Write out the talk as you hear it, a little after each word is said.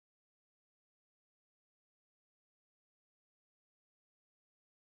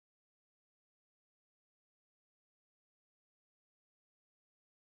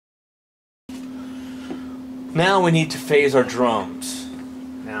Now we need to phase our drums.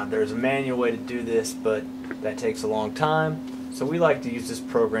 Now there's a manual way to do this, but that takes a long time. So we like to use this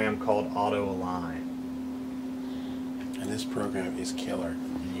program called Auto Align. And this program is killer.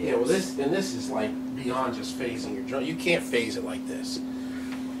 Yes. Yeah, well this is like beyond just phasing your drum. You can't phase it like this.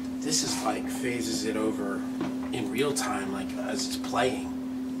 This is like phases it over in real time, like as it's playing.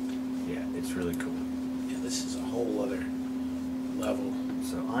 Yeah, it's really cool. Yeah, this is a whole other level.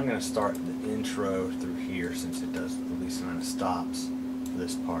 So I'm going to start the intro through here since it does the least amount of stops for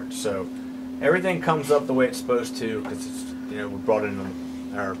this part. So everything comes up the way it's supposed to because it's, you know, we brought in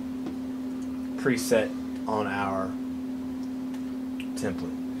our preset on our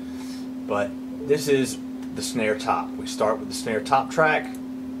template. But this is the snare top. We start with the snare top track.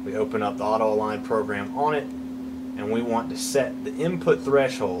 We open up the Auto Align program on it, and we want to set the input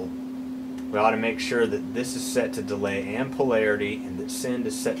threshold. We ought to make sure that this is set to delay and polarity and that send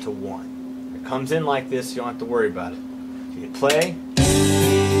is set to 1. It comes in like this, you don't have to worry about it. You hit play.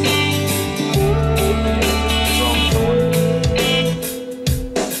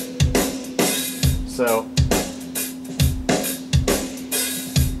 So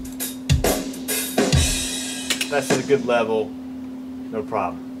that's at a good level, no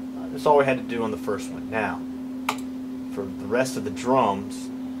problem. That's all we had to do on the first one. Now, for the rest of the drums,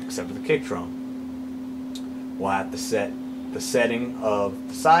 except for the kick drum, we'll have to set the setting of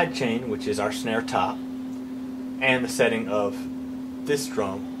the side chain, which is our snare top, and the setting of this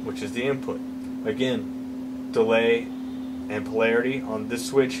drum, which is the input. Again, delay and polarity on this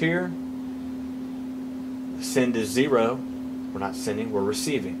switch here. The send is 0. We're not sending, we're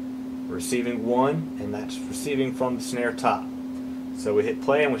receiving. We're receiving 1, and that's receiving from the snare top. So we hit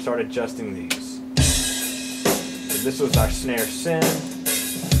play and we start adjusting these. So this was our snare send.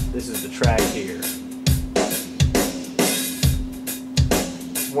 This is the track here.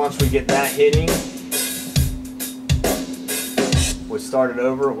 Once we get that hitting, we start it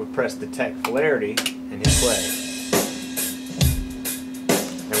over, we press detect polarity and hit play.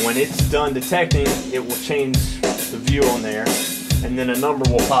 And when it's done detecting, it will change the view on there, and then a number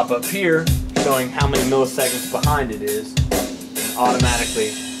will pop up here showing how many milliseconds behind it is, and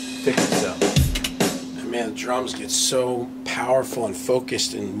automatically fix itself. And man, the drums get so powerful and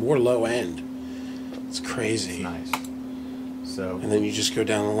focused and more low end. It's crazy. It's nice. So, and then you just go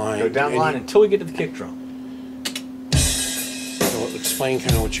down the line. Go down the line until we get to the kick drum. So explain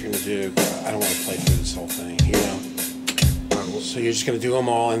kind of what you're going to do. I don't want to play through this whole thing, you know. So you're just going to do them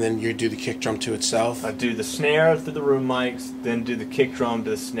all, and then you do the kick drum to itself? I do the snare through the room mics, then do the kick drum to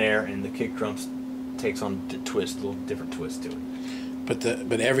the snare, and the kick drum takes on a twist, a little different twist to it.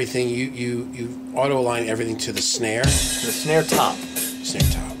 But everything, you auto-align everything to the snare? The snare top. Snare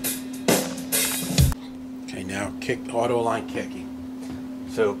top. Okay, now auto-align kicking.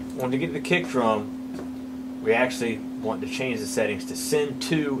 So when we get to the kick drum, we actually want to change the settings to send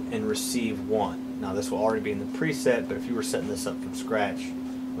 2 and receive 1. Now this will already be in the preset, but if you were setting this up from scratch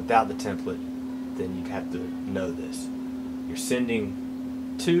without the template, then you'd have to know this. You're sending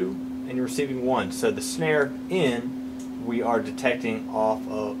 2 and you're receiving 1. So the snare in, we are detecting off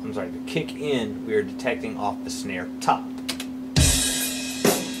of, the kick in, we are detecting off the snare top.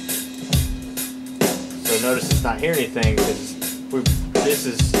 So notice it's not hearing anything because this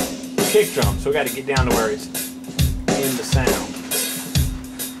is the kick drum, so we got to get down to where it's in the sound.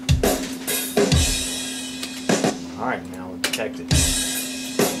 Alright, now we'll detect it.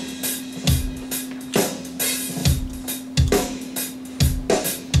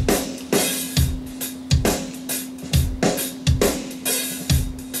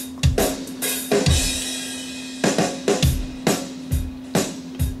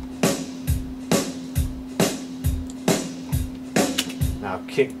 Now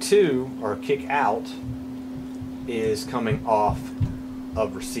kick 2, or kick out, is coming off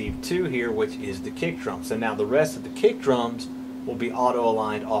of receive 2 here, which is the kick drum. So now the rest of the kick drums will be auto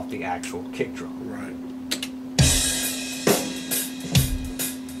aligned off the actual kick drum. Right.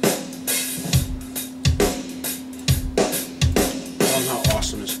 Tell them how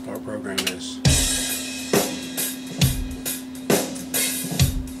awesome this program is.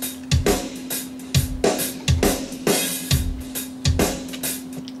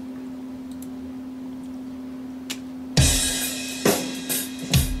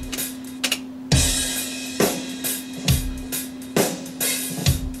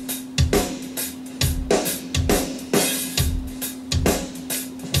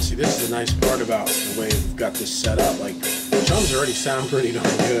 This is the nice part about the way we've got this set up. Like, the drums already sound pretty darn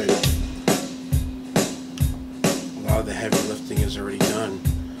good. A lot of the heavy lifting is already done.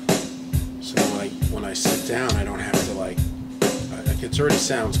 So like when I sit down, I don't have to like it already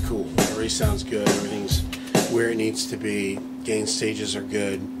sounds cool. It already sounds good. Everything's where it needs to be. Gain stages are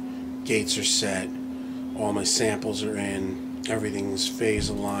good. Gates are set. All my samples are in. Everything's phase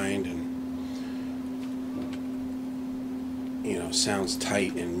aligned and, you know, sounds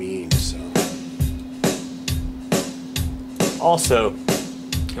tight and mean. So also,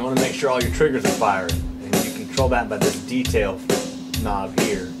 you want to make sure all your triggers are firing, and you control that by this detail knob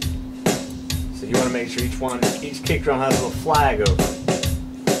here. So you want to make sure each kick drum has a little flag over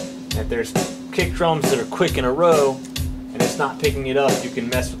it. If there's kick drums that are quick in a row and it's not picking it up, you can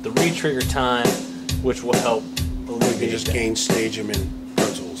mess with the re-trigger time, which will help alleviate you just that. gain stage them in Pro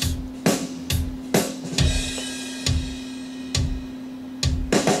Tools.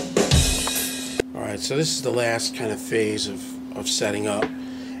 Alright, so this is the last kind of phase of setting up.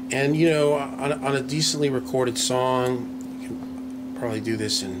 And you know, on a decently recorded song, you can probably do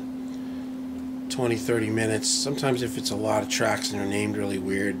this in 20-30 minutes. Sometimes if it's a lot of tracks and they're named really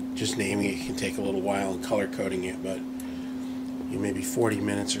weird, just naming it can take a little while and color coding it, but you know, maybe 40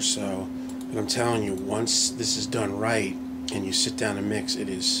 minutes or so. But I'm telling you, once this is done right and you sit down and mix, it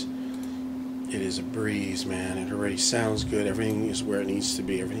is a breeze, man. It already sounds good. Everything is where it needs to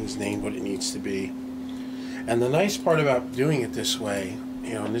be. Everything's named what it needs to be. And the nice part about doing it this way,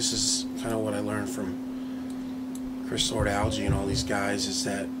 you know, and this is kind of what I learned from Chris Lord-Alge and all these guys, is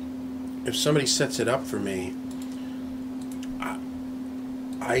that if somebody sets it up for me,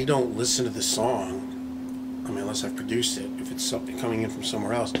 I don't listen to the song. I mean, unless I've produced it. If it's something coming in from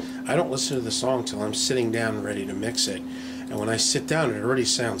somewhere else, I don't listen to the song till I'm sitting down and ready to mix it. And when I sit down, it already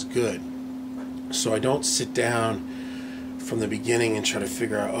sounds good. So I don't sit down from the beginning and try to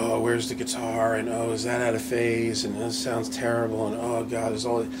figure out, oh, where's the guitar, and oh, is that out of phase, and this sounds terrible, and oh god, there's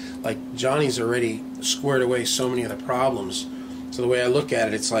all, like, Johnny's already squared away so many of the problems. So the way I look at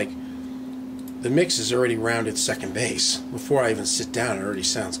it, it's like the mix is already rounded second base. Before I even sit down, it already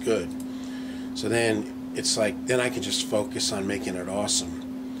sounds good. So then it's like, then I can just focus on making it awesome,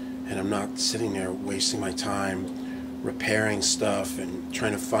 and I'm not sitting there wasting my time repairing stuff and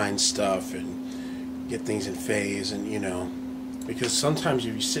trying to find stuff and get things in phase. And you know, because sometimes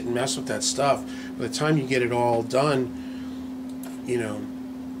if you sit and mess with that stuff, by the time you get it all done, you know,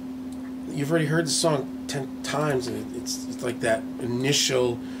 you've already heard the song 10 times, and it's like that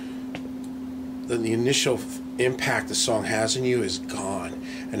initial, the initial impact the song has in you is gone.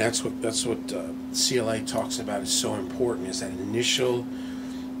 And that's what CLA talks about is so important, is that initial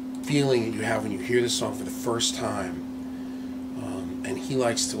feeling that you have when you hear the song for the first time. And he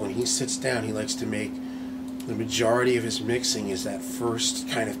likes to, when he sits down, he likes to make the majority of his mixing is that first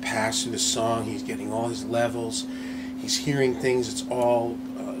kind of pass through the song. He's getting all his levels, he's hearing things, it's all,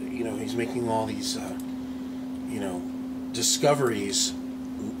 you know, he's making all these, you know, discoveries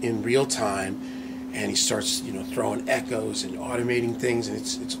in real time, and he starts, you know, throwing echoes and automating things, and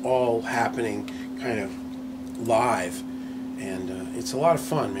it's all happening kind of live, and it's a lot of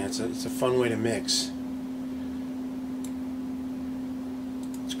fun, man. It's a fun way to mix.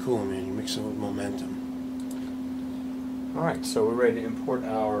 It's cool, man. You mix it with momentum. Alright, so we're ready to import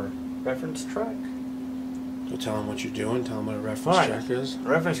our reference track. So tell them what you're doing. Tell them what a reference track is. A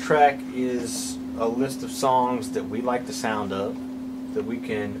reference track is a list of songs that we like the sound of that we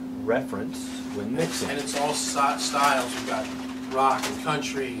can reference when mixing. And it's all styles. We've got rock and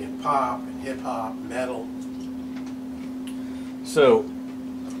country and pop and hip hop, metal. So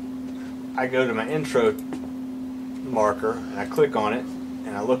I go to my intro marker and I click on it,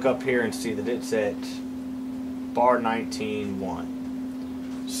 and I look up here and see that it's at bar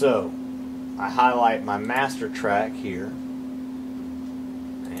 19.1. So I highlight my master track here,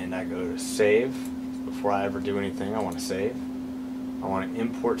 and I go to save. Before I ever do anything, I want to save. I want to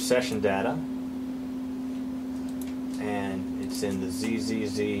import session data, and it's in the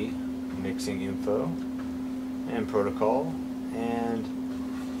ZZZ mixing info and protocol and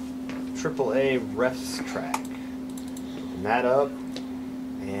AAA refs track. Open that up,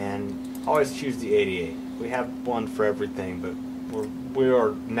 and always choose the 88. We have one for everything, but we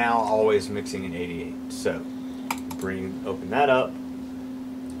are now always mixing in 88. So open that up.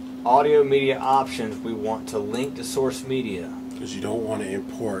 Audio media options, we want to link to source media, because you don't want to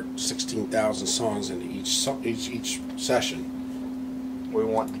import 16,000 songs into each session. We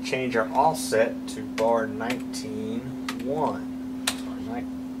want to change our offset to bar 19.1.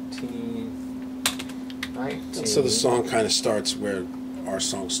 19. So the song kind of starts where our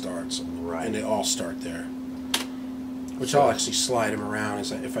song starts, right? And they all start there. Which I'll actually slide them around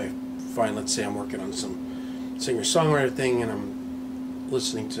if I find, let's say I'm working on some singer-songwriter thing and I'm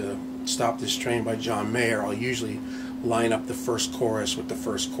listening to "Stop This Train" by John Mayer. I'll usually line up the first chorus with the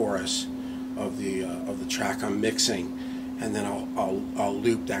first chorus of the track I'm mixing, and then I'll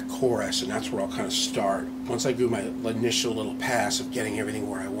loop that chorus, and that's where I'll kind of start. Once I do my initial little pass of getting everything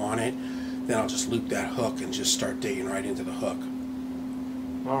where I want it, then I'll just loop that hook and just start digging right into the hook.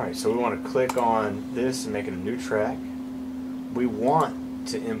 Alright, so we want to click on this and make it a new track. We want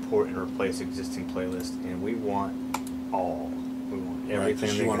to import and replace existing playlists, and we want all. We want everything.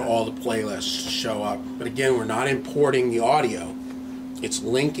 Right, you want all the playlists to show up. But again, we're not importing the audio. It's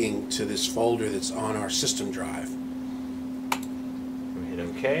linking to this folder that's on our system drive. We hit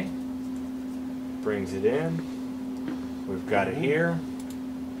OK. Brings it in. We've got it here.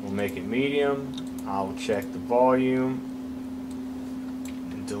 We'll make it medium. I'll check the volume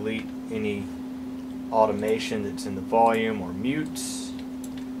and delete any automation that's in the volume or mutes.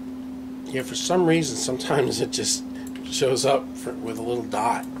 Yeah, for some reason, sometimes it just shows up with a little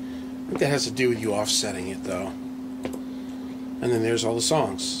dot. I think that has to do with you offsetting it, though. And then there's all the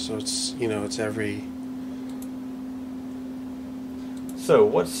songs. So it's, you know, it's every... So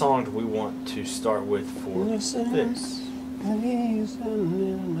what song do we want to start with for this?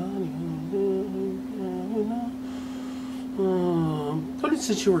 Put It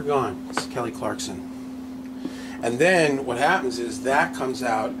Since You Were Gone. It's Kelly Clarkson. And then what happens is that comes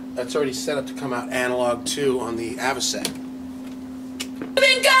out, that's already set up to come out analog 2 on the Avocet.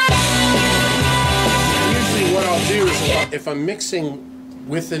 Usually what I'll do is if I'm mixing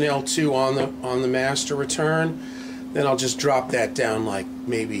with an L2 on the master return, then I'll just drop that down like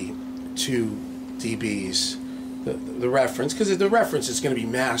maybe 2 dBs, the reference, because the reference is going to be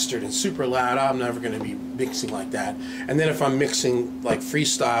mastered and super loud. I'm never going to be mixing like that. And then if I'm mixing like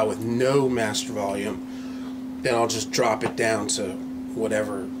freestyle with no master volume, then I'll just drop it down to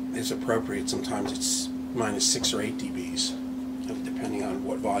whatever is appropriate. Sometimes it's -6 or 8 dBs, depending on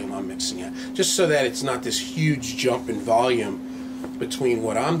what volume I'm mixing at. Just so that it's not this huge jump in volume between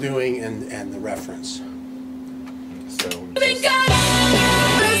what I'm doing and the reference. So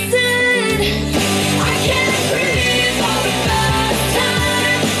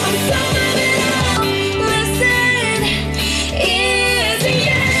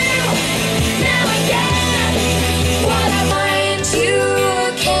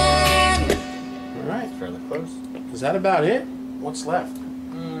is that about it? What's left?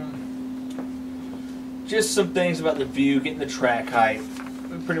 Just some things about the view, getting the track height.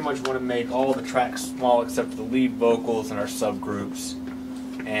 We pretty much want to make all the tracks small except for the lead vocals and our subgroups.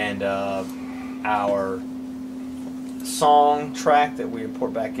 And our song track that we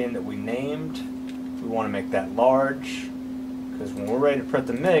import back in that we named, we want to make that large. Because when we're ready to print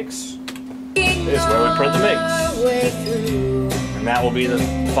the mix, this is where we print the mix. And that will be the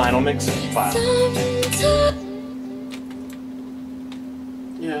final mix file.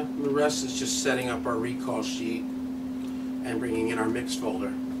 Yeah, the rest is just setting up our recall sheet and bringing in our mix folder.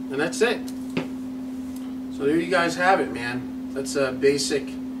 And that's it. So there you guys have it, man. That's a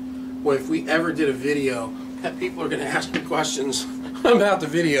basic... Boy, if we ever did a video, people are going to ask me questions about the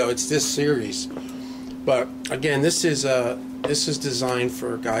video. It's this series. But again, this is designed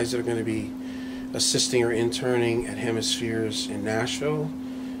for guys that are going to be assisting or interning at Hemispheres in Nashville,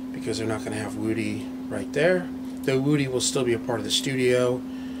 because they're not going to have Woody right there. Though Woody will still be a part of the studio.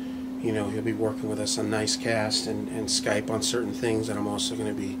 You know, he'll be working with us on Nicecast and Skype on certain things, and I'm also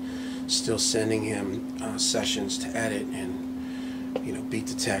going to be still sending him sessions to edit and, you know, beat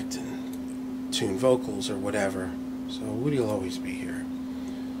detect and tune vocals or whatever. So Woody will always be here.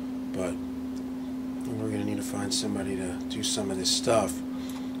 But we're going to need to find somebody to do some of this stuff.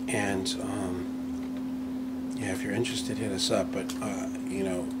 And, yeah, if you're interested, hit us up. But, you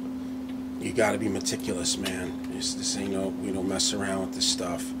know, you got to be meticulous, man. This ain't no, we don't mess around with this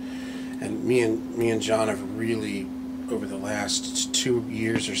stuff. And me and John have really, over the last 2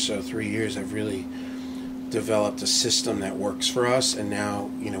 years or so, 3 years, I've really developed a system that works for us. And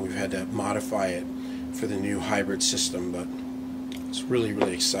now, you know, we've had to modify it for the new hybrid system. But it's really,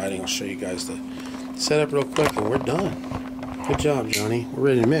 really exciting. I'll show you guys the setup real quick, and we're done. Good job, Johnny. We're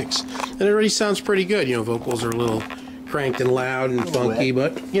ready to mix. And it already sounds pretty good. You know, vocals are a little cranked and loud and funky,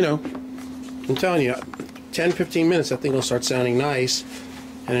 but, you know, I'm telling you, 10, 15 minutes, that thing will start sounding nice.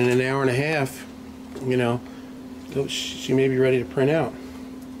 And in an hour and a half, you know, she may be ready to print out.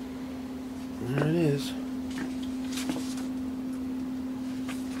 There it is.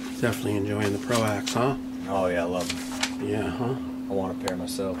 Definitely enjoying the Pro Axe, huh? Oh yeah, I love them. Yeah, huh? I want a pair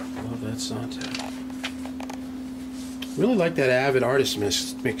myself. Love that Soundtech. Really like that Avid Artist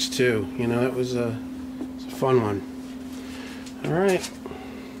mix too. You know, it was a fun one. All right.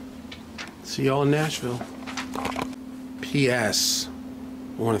 See y'all in Nashville. P.S.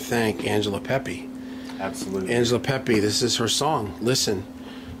 I want to thank Angela Pepe. Absolutely. Angela Pepe, this is her song. Listen.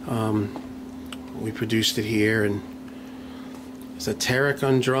 We produced it here, and Is that Tarek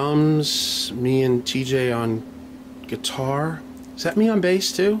on drums, me and TJ on guitar. Is that me on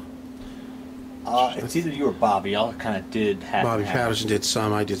bass too? It's either you or Bobby. Y'all kind of did half. Bobby and half. Patterson did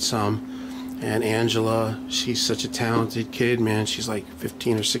some, I did some. And Angela, she's such a talented kid, man. She's like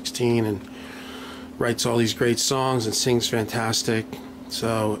 15 or 16 and writes all these great songs and sings fantastic.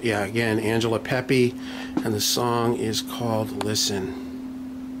 So, yeah, again, Angela Pepe, and the song is called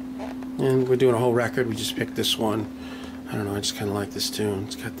Listen. And we're doing a whole record. We just picked this one. I don't know, I just kind of like this tune.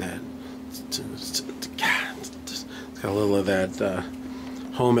 It's got that... It's got a little of that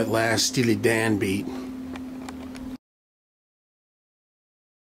Home at Last Steely Dan beat.